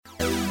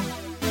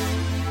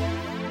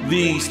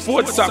the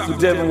Sports Talk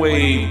with Devin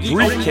Wade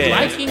Briefcast.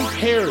 Liking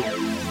parody,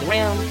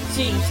 ground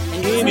cheese,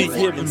 and Any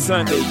given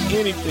Sunday,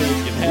 anything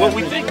can happen. What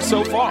we think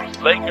so far.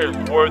 Lakers,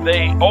 were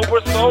they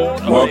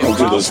oversold? Welcome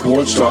to the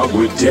Sports Talk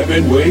with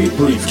Devin Wade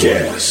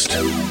Briefcast.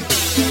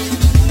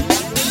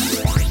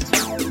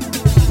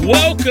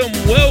 Welcome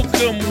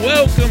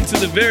to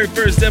the very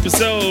first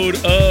episode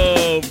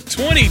of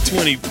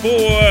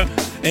 2024.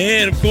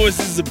 And, of course,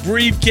 this is a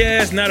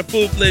briefcast, not a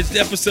full-fledged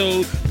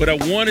episode, but I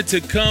wanted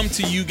to come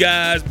to you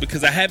guys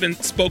because I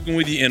haven't spoken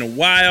with you in a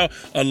while.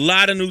 A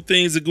lot of new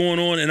things are going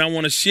on, and I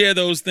want to share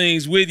those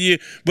things with you.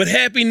 But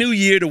Happy New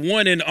Year to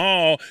one and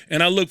all,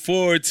 and I look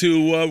forward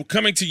to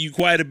coming to you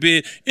quite a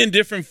bit in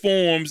different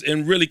forms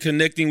and really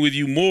connecting with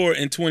you more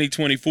in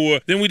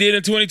 2024 than we did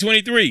in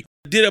 2023.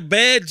 Did a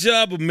bad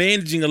job of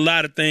managing a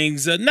lot of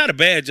things. Not a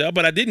bad job,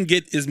 but I didn't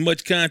get as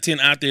much content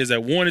out there as I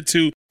wanted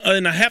to.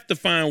 And I have to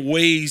find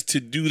ways to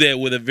do that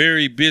with a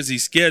very busy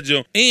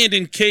schedule. And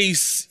in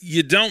case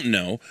you don't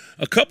know,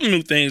 a couple of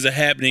new things are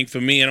happening for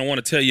me, and I want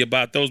to tell you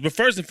about those. But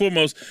first and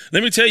foremost,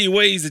 let me tell you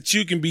ways that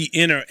you can be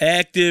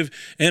interactive.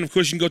 And, of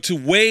course, you can go to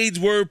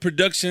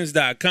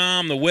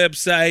wadeswordproductions.com, the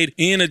website.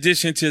 In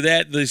addition to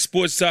that, the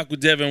Sports Talk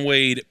with Devin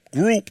Wade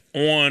group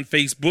on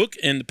Facebook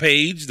and the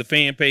page, the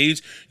fan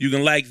page. You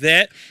can like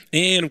that.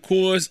 And, of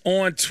course,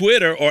 on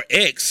Twitter or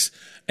X,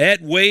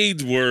 at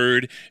Wade's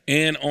Word,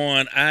 and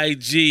on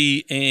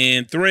IG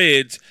and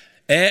Threads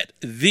at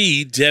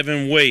the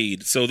Devin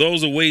Wade. So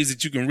those are ways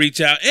that you can reach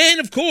out.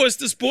 And, of course,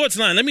 the sports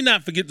line. Let me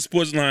not forget the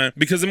sports line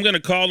because I'm going to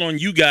call on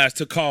you guys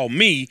to call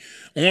me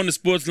on the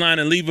sports line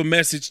and leave a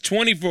message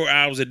 24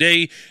 hours a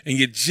day, and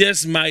you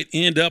just might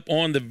end up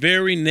on the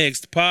very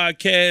next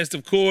podcast.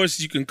 Of course,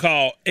 you can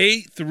call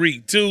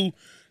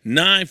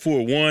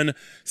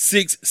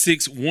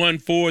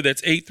 832-941-6614.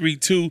 That's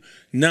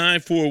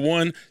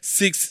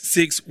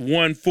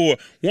 832-941-6614.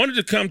 Wanted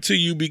to come to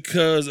you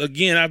because,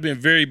 again, I've been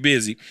very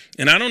busy.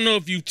 And I don't know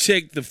if you've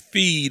checked the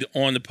feed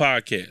on the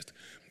podcast,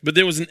 but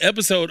there was an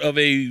episode of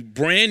a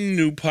brand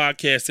new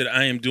podcast that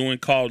I am doing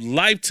called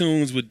Life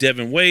Tunes with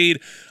Devin Wade.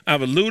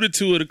 I've alluded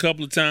to it a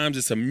couple of times.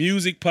 It's a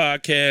music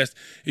podcast.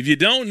 If you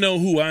don't know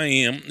who I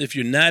am, if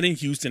you're not in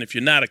Houston, if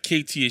you're not a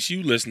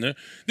KTSU listener,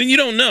 then you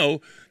don't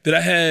know that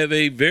I have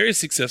a very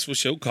successful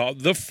show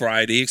called The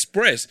Friday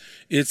Express.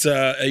 It's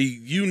a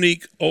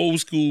unique old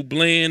school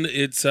blend.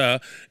 It's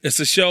a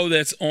show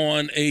that's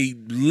on a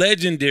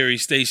legendary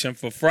station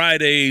for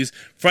Fridays.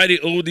 Friday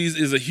Oldies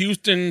is a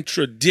Houston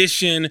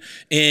tradition,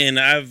 and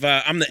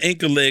I'm the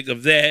anchor leg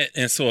of that.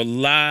 And so a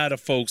lot of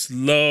folks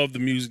love the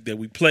music that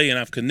we play, and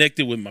I've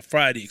connected with my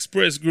Friday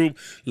Express group.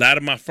 A lot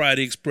of my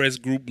Friday Express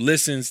group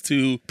listens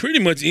to pretty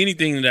much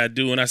anything that I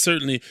do, and I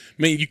certainly,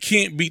 you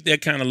can't beat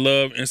that kind of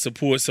love and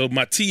support. So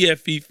my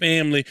TFE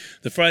family,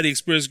 the Friday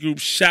Express group,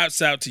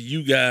 shouts out to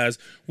you guys.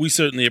 We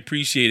certainly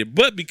appreciate it.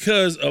 But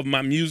because of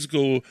my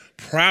musical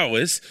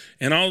prowess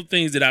and all the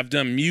things that I've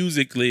done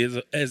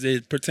musically as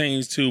it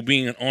pertains to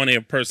being an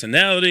on-air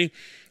personality,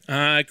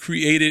 I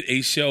created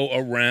a show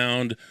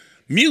around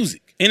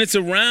music. And it's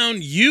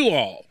around you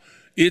all.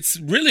 It's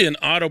really an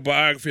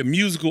autobiography, a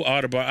musical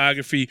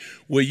autobiography,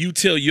 where you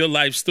tell your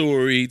life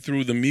story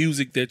through the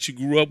music that you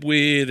grew up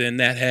with and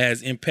that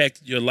has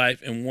impacted your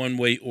life in one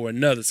way or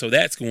another. So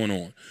that's going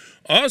on.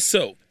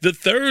 Also, the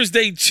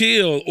Thursday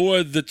Chill,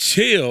 or The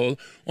Chill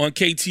on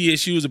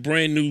KTSU, is a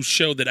brand new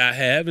show that I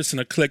have. It's an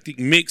eclectic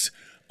mix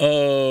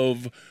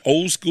of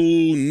old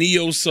school,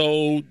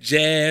 neo-soul,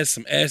 jazz,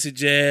 some acid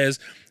jazz,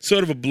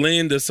 sort of a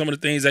blend of some of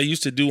the things I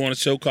used to do on a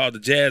show called The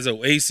Jazz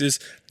Oasis.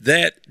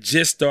 That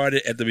just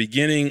started at the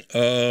beginning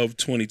of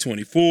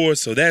 2024,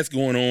 so that's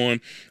going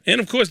on.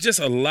 And, of course, just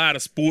a lot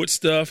of sports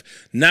stuff.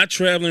 Not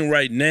traveling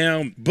right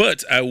now,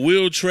 but I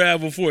will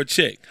travel for a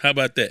check. How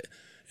about that?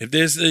 If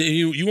there's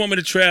you want me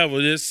to travel,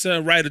 just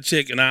write a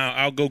check and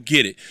I'll go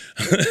get it.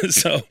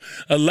 So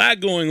a lot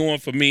going on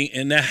for me,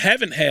 and I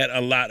haven't had a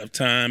lot of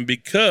time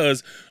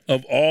because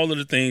of all of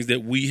the things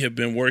that we have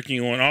been working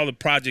on, all the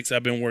projects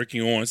I've been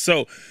working on.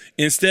 So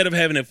instead of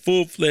having a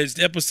full-fledged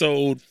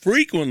episode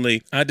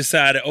frequently, I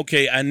decided,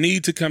 okay, I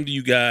need to come to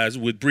you guys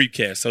with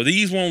Briefcast. So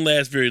these won't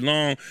last very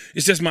long.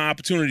 It's just my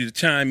opportunity to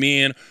chime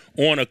in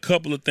on a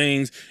couple of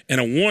things, and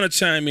I want to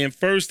chime in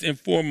first and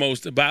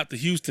foremost about the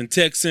Houston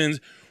Texans.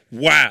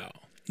 Wow.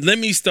 Let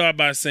me start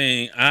by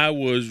saying I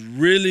was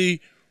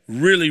really,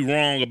 really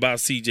wrong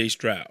about C.J.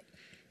 Stroud.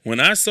 When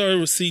I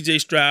started with C.J.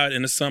 Stroud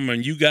in the summer,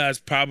 and you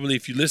guys probably,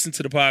 if you listen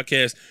to the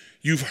podcast,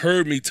 you've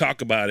heard me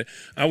talk about it.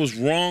 I was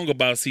wrong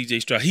about C.J.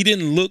 Stroud. He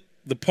didn't look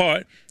the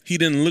part. He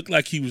didn't look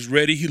like he was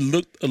ready. He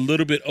looked a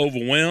little bit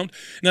overwhelmed.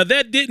 Now,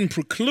 that didn't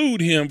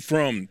preclude him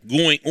from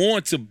going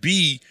on to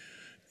be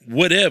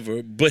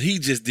whatever, but he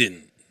just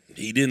didn't.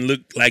 He didn't look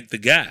like the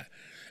guy.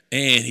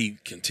 And he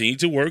continued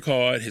to work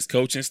hard. His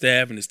coaching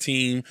staff and his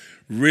team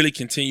really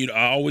continued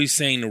always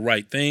saying the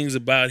right things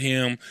about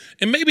him.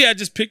 And maybe I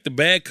just picked a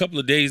bad couple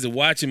of days to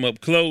watch him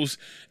up close.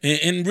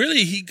 And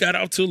really, he got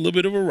off to a little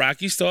bit of a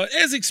rocky start,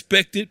 as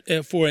expected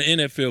for an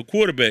NFL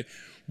quarterback.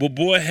 but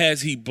boy,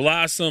 has he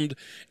blossomed,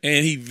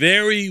 and he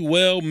very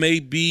well may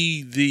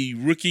be the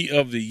Rookie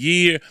of the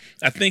Year.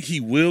 I think he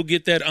will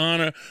get that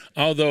honor,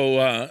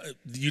 although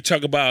you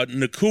talk about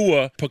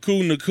Paku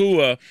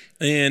Nakua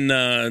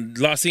in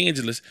Los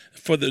Angeles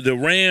for the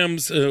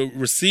Rams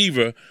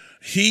receiver.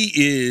 He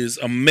is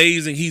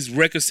amazing. He's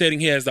record-setting.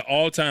 He has the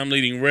all-time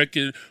leading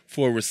record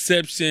for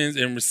receptions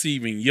and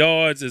receiving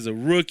yards as a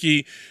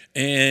rookie.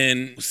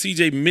 And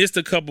CJ missed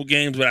a couple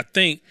games, but I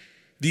think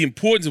the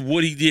importance of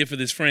what he did for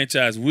this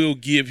franchise will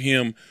give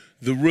him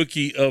the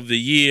Rookie of the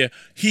Year.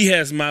 He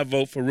has my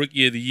vote for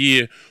Rookie of the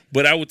Year.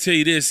 But I will tell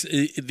you this,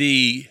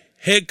 the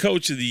head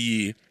coach of the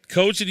year,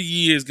 Coach of the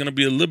Year is going to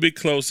be a little bit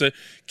closer.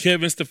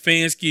 Kevin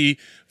Stefanski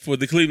for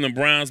the Cleveland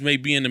Browns may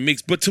be in the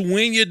mix. But to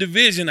win your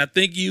division, I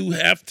think you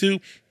have to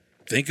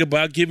think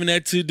about giving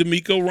that to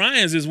DeMeco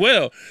Ryans as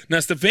well. Now,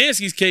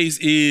 Stefanski's case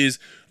is,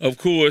 of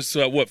course,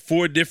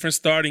 4 different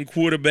starting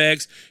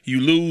quarterbacks.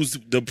 You lose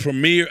a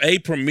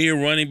premier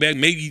running back,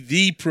 maybe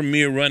the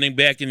premier running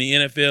back in the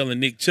NFL, and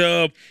Nick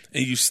Chubb,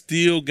 and you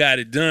still got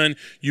it done.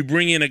 You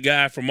bring in a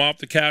guy from off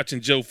the couch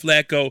and Joe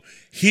Flacco.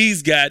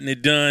 He's gotten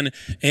it done,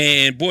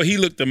 and, boy, he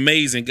looked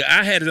amazing.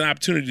 I had an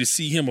opportunity to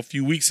see him a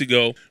few weeks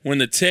ago when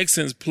the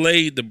Texans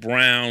played the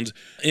Browns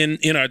in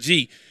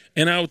NRG.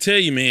 And I'll tell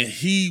you, man,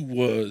 he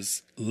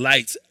was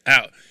lights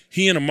out.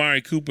 He and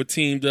Amari Cooper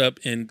teamed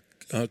up, and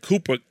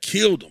Cooper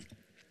killed him.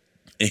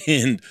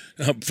 And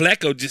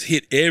Flacco just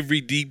hit every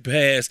deep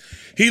pass.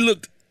 He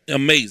looked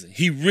amazing.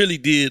 He really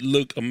did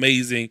look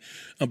amazing.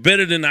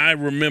 Better than I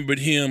remembered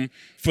him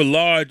for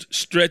large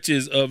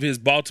stretches of his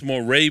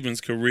Baltimore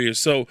Ravens career.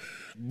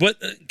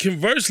 But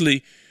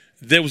conversely,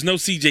 there was no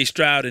C.J.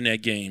 Stroud in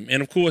that game.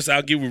 And, of course,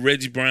 I'll get with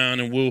Reggie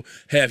Brown, and we'll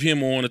have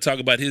him on to talk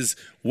about his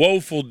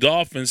woeful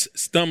Dolphins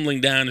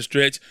stumbling down the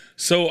stretch.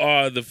 So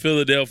are the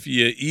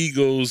Philadelphia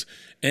Eagles.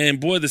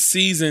 And, boy, the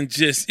season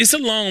it's a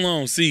long,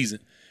 long season.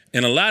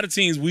 And a lot of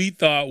teams we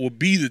thought would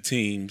be the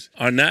teams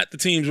are not the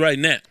teams right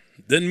now.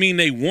 Doesn't mean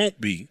they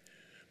won't be.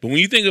 But when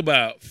you think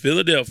about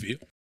Philadelphia,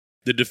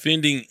 the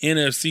defending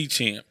NFC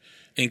champ,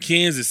 and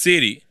Kansas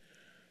City,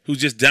 who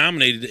just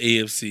dominated the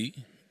AFC,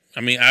 I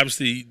mean,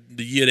 obviously,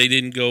 the year they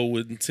didn't go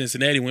when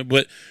Cincinnati went,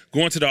 but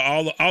going to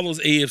all those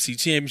AFC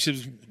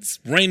championships,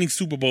 reigning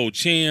Super Bowl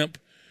champ,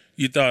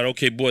 you thought,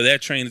 okay, boy,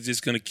 that train is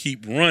just going to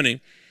keep running.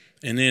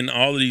 And then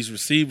all of these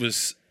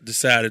receivers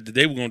decided that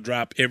they were going to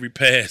drop every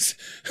pass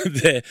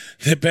that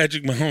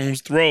Patrick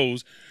Mahomes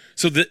throws.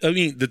 So,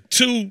 the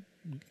two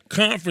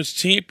conference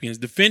champions,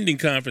 defending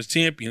conference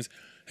champions,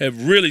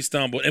 have really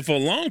stumbled. And for a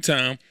long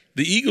time,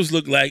 the Eagles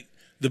looked like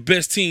the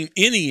best team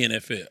in the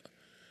NFL.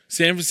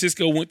 San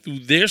Francisco went through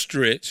their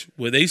stretch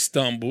where they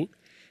stumbled,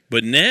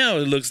 but now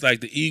it looks like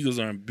the Eagles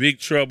are in big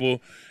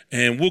trouble,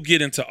 and we'll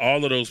get into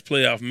all of those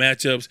playoff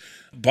matchups.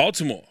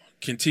 Baltimore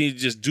continue to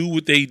just do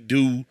what they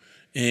do,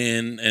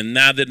 and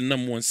now they're the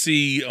number 1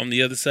 seed on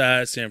the other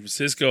side. San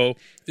Francisco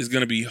is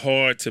going to be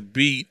hard to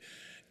beat.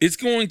 It's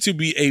going to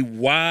be a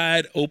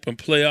wide open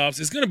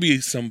playoffs. It's going to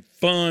be some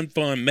fun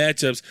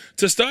matchups.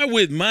 To start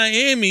with,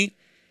 Miami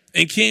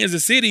and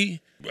Kansas City,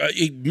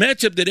 a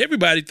matchup that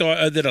everybody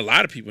thought, that a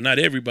lot of people, not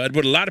everybody,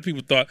 but a lot of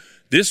people thought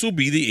this will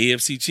be the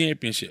AFC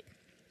Championship.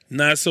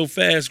 Not so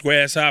fast,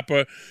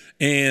 Grasshopper.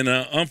 And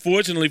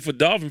unfortunately for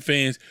Dolphin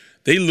fans,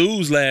 they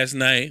lose last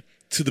night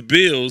to the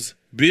Bills.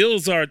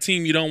 Bills are a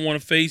team you don't want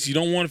to face. You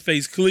don't want to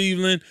face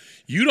Cleveland.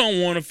 You don't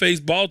want to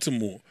face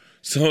Baltimore.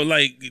 So,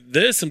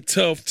 there's some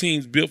tough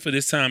teams built for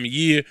this time of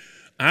year.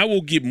 I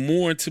will get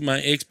more into my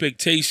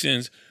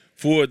expectations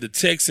for the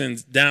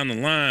Texans down the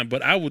line,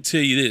 but I will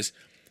tell you this.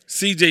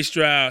 C.J.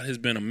 Stroud has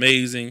been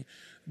amazing.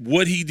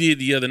 What he did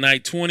the other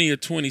night, 20 of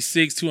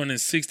 26,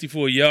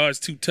 264 yards,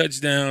 2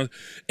 touchdowns.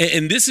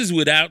 And this is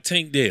without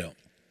Tank Dell.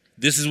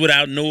 This is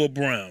without Noah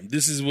Brown.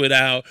 This is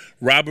without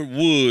Robert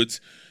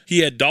Woods. He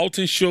had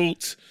Dalton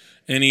Schultz,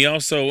 and he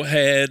also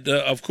had,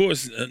 of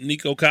course,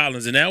 Nico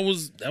Collins. And that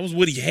was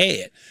what he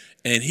had.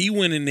 And he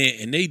went in there,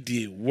 and they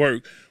did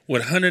work.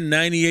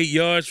 198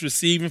 yards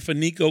receiving for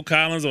Nico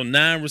Collins on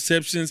 9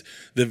 receptions.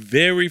 The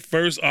very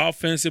first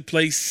offensive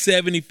play,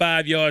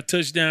 75-yard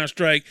touchdown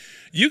strike.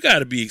 You got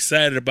to be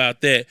excited about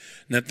that.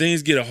 Now,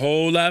 things get a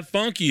whole lot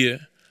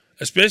funkier,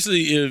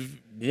 especially if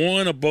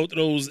one or both of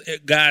those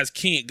guys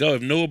can't go.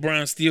 If Noah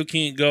Brown still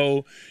can't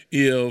go,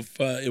 if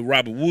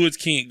Robert Woods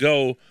can't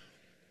go,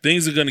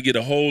 things are going to get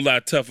a whole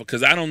lot tougher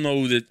because I don't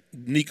know that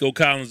Nico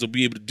Collins will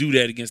be able to do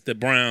that against the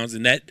Browns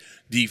and that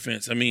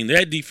defense. I mean,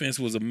 that defense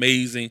was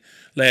amazing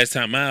last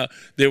time out.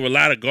 There were a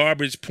lot of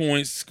garbage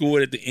points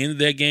scored at the end of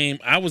that game.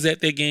 I was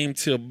at that game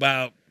till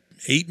about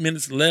 8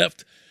 minutes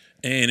left,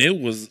 and it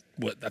was,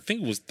 I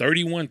think it was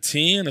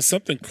 31-10 or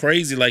something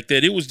crazy like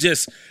that. It was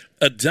just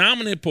a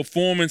dominant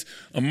performance.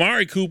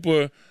 Amari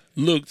Cooper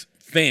looked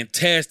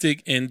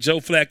fantastic, and Joe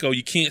Flacco,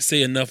 you can't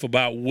say enough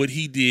about what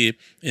he did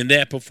in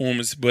that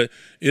performance, but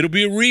it'll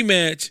be a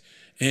rematch,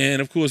 and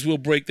of course we'll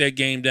break that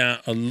game down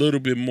a little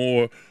bit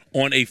more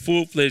on a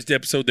full-fledged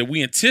episode that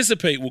we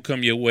anticipate will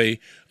come your way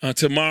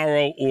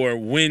tomorrow or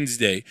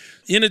Wednesday.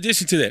 In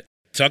addition to that,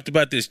 talked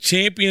about this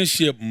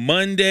championship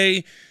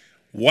Monday.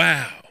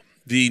 Wow.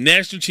 the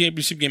national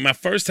championship game, my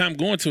first time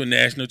going to a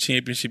national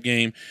championship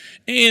game.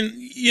 And,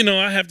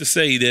 I have to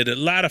say that a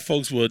lot of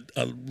folks were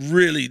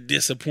really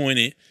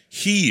disappointed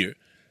here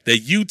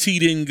that UT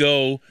didn't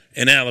go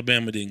and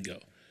Alabama didn't go.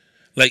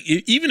 Like,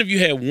 even if you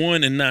had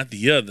one and not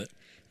the other,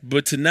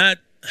 but to not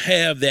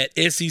have that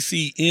SEC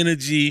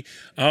energy,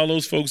 all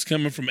those folks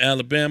coming from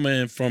Alabama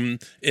and from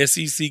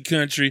SEC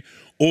country,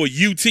 or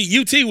UT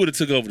would have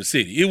took over the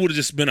city. It would have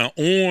just been an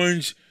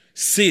orange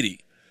city,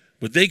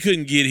 but they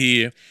couldn't get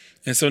here.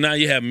 And so now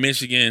you have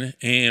Michigan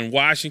and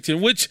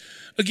Washington, which,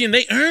 again,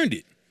 they earned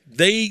it.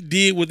 They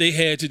did what they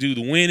had to do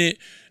to win it.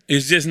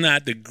 It's just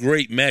not the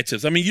great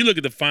matchups. I mean, you look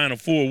at the Final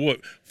Four,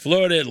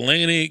 Florida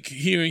Atlantic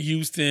here in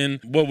Houston,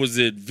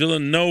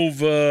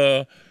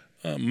 Villanova,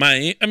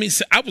 Miami. I mean,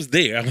 I was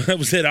there. I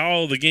was at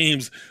all the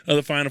games of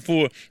the Final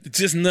Four.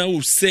 Just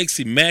no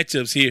sexy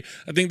matchups here.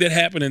 I think that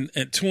happened in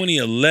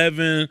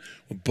 2011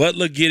 with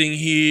Butler getting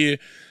here.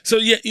 So,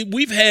 yeah,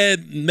 we've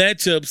had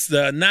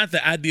matchups, not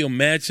the ideal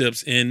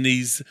matchups in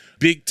these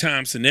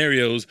big-time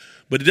scenarios,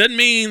 but it doesn't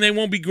mean they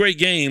won't be great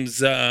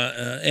games.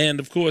 And,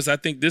 of course, I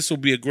think this will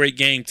be a great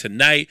game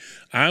tonight.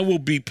 I will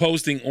be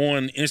posting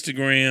on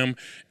Instagram,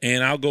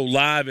 and I'll go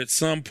live at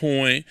some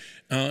point,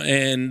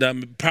 and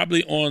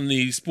probably on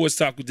the Sports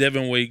Talk with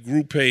Devin Wade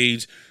group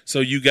page so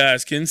you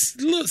guys can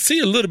see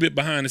a little bit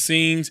behind the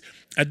scenes.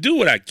 I do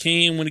what I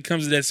can when it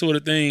comes to that sort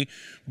of thing.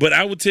 But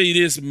I will tell you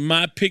this,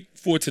 my pick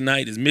for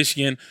tonight is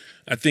Michigan.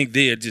 I think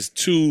they are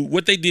just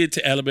what they did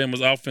to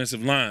Alabama's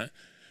offensive line,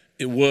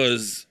 it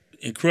was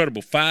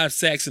incredible. 5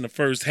 sacks in the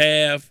first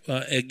half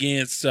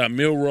against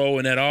Milroe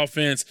and that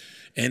offense,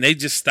 and they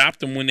just stopped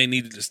them when they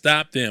needed to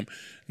stop them.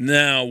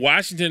 Now,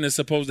 Washington is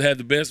supposed to have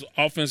the best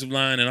offensive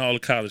line in all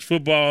of college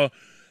football.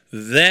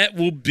 That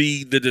will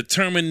be the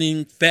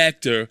determining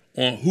factor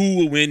on who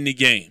will win the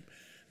game.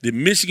 The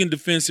Michigan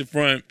defensive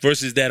front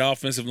versus that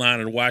offensive line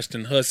of the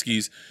Washington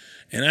Huskies.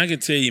 And I can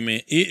tell you,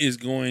 man, it is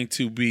going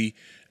to be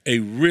a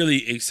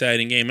really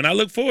exciting game. And I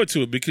look forward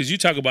to it because you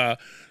talk about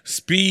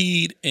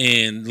speed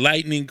and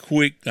lightning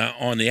quick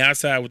on the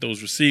outside with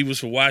those receivers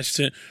for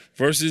Washington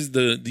versus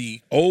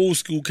the old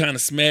school kind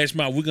of smash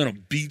mouth. We're going to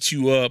beat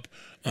you up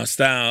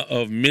style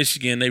of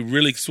Michigan. They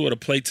really sort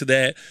of play to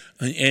that.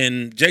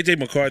 And J.J.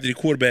 McCarthy, the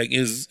quarterback,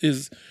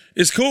 is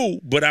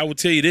cool. But I will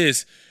tell you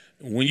this.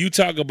 When you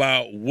talk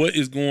about what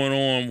is going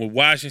on with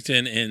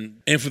Washington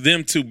and for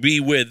them to be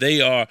where they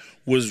are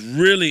was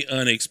really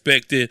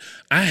unexpected.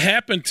 I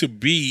happened to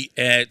be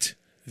at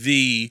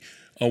the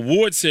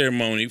award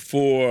ceremony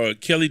for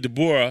Kelly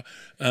DeBoer,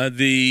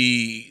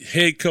 the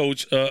head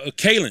coach,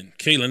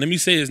 Kalen. Let me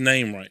say his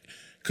name right.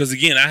 Because,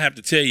 again, I have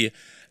to tell you,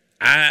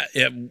 I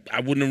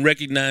wouldn't have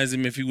recognized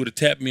him if he would have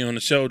tapped me on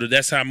the shoulder.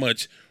 That's how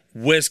much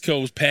West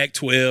Coast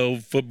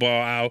Pac-12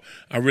 football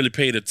I really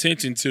paid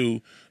attention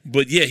to.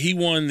 But, yeah, he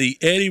won the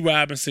Eddie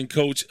Robinson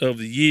Coach of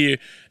the Year.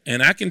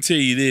 And I can tell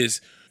you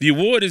this, the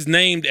award is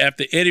named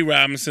after Eddie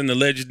Robinson, the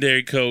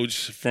legendary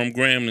coach from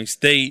Grambling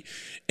State.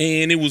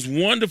 And it was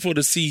wonderful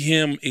to see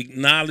him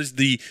acknowledge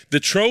the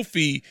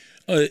trophy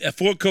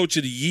for Coach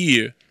of the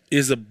Year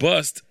is a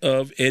bust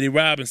of Eddie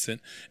Robinson.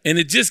 And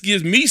it just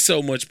gives me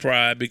so much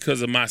pride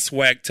because of my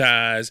swag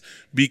ties,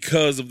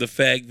 because of the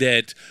fact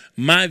that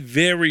my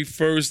very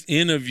first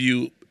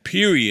interview,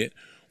 period,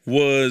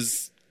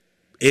 was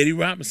Eddie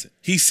Robinson.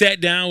 He sat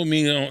down with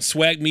me on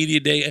Swag Media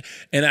Day,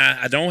 and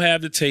I don't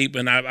have the tape,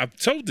 and I've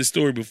told this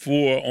story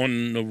before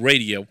on the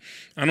radio.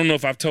 I don't know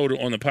if I've told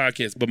it on the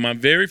podcast, but my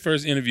very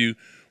first interview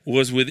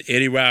was with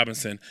Eddie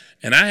Robinson.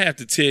 And I have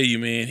to tell you,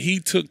 man, he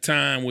took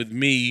time with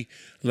me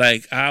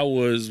like I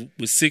was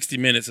with 60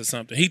 Minutes or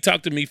something. He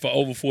talked to me for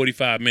over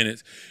 45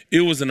 minutes.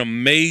 It was an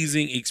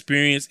amazing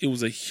experience. It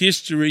was a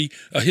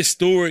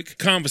historic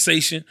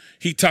conversation.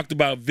 He talked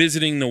about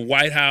visiting the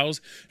White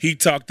House. He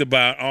talked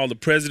about all the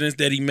presidents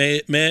that he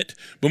met.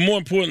 But more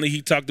importantly,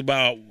 he talked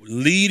about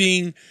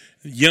leading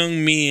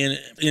young men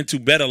into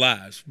better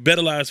lives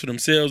for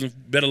themselves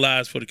and better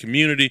lives for the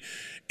community.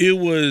 It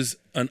was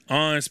an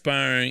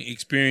awe-inspiring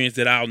experience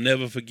that I'll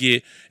never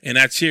forget, and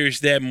I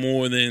cherish that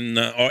more than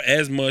or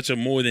as much or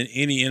more than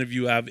any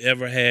interview I've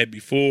ever had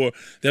before.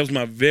 That was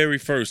my very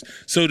first.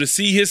 So to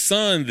see his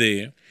son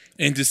there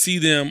and to see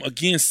them,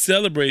 again,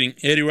 celebrating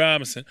Eddie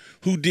Robinson,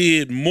 who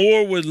did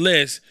more with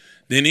less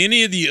than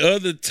any of the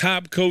other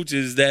top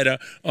coaches that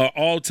are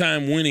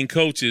all-time winning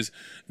coaches,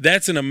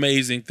 that's an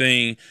amazing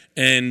thing.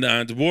 And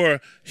DeBoer,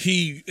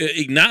 he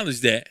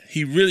acknowledged that.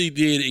 He really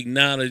did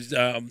acknowledge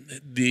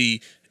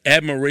the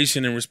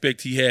admiration and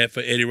respect he had for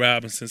Eddie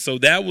Robinson. So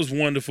that was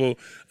wonderful.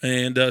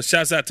 And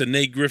shouts out to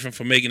Nate Griffin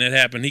for making that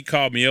happen. He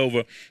called me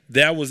over.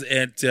 That was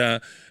at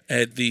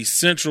the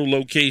central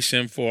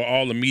location for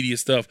all the media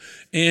stuff.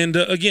 And,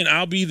 again,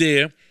 I'll be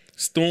there,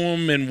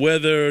 storm and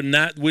weather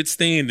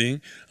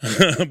notwithstanding,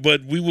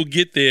 but we will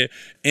get there.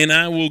 And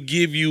I will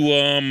give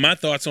you my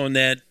thoughts on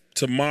that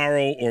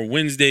tomorrow or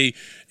Wednesday,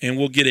 and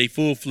we'll get a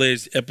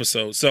full-fledged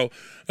episode. So,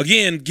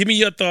 again, give me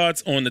your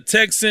thoughts on the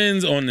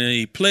Texans, on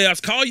the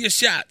playoffs. Call your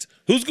shots.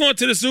 Who's going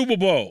to the Super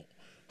Bowl?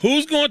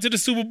 Who's going to the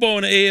Super Bowl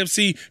in the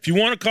AFC? If you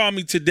want to call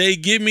me today,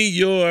 give me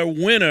your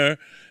winner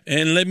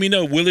and let me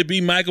know, will it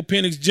be Michael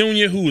Penix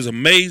Jr., who is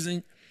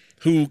amazing,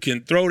 who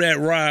can throw that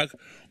rock,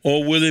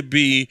 or will it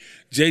be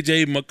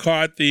J.J.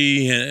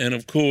 McCarthy and,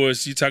 of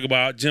course, you talk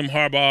about Jim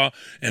Harbaugh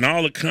and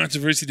all the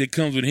controversy that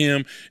comes with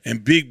him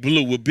and Big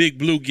Blue. Will Big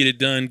Blue get it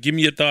done? Give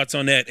me your thoughts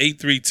on that,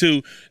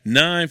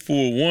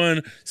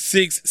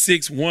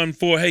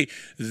 832-941-6614. Hey,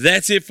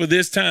 that's it for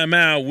this time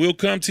out. We'll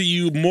come to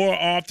you more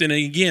often.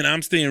 And, again,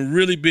 I'm staying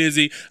really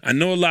busy. I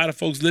know a lot of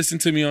folks listen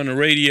to me on the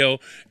radio,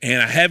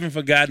 and I haven't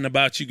forgotten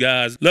about you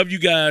guys. Love you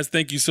guys.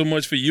 Thank you so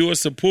much for your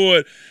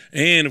support.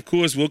 And, of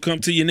course, we'll come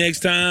to you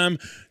next time.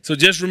 So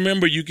just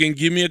remember, you can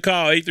give me a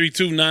call,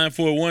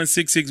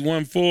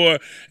 832-941-6614,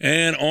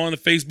 and on the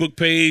Facebook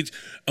page,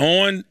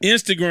 on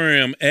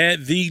Instagram,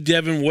 at The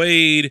Devin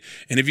Wade.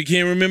 And if you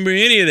can't remember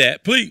any of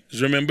that,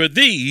 please remember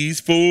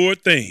these 4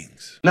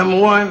 things. Number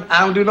 1,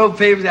 I don't do no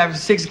favors after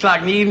 6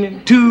 o'clock in the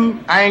evening.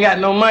 2, I ain't got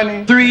no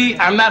money. 3,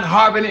 I'm not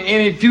harboring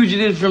any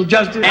fugitives from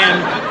justice.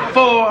 And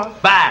 4,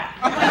 bye.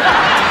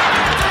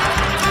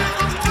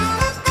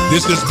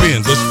 This has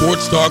been the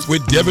Sports Talk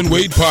with Devin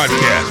Wade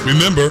podcast.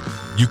 Remember,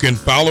 you can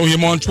follow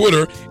him on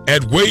Twitter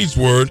at Wade's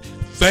Word.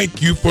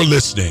 Thank you for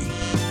listening.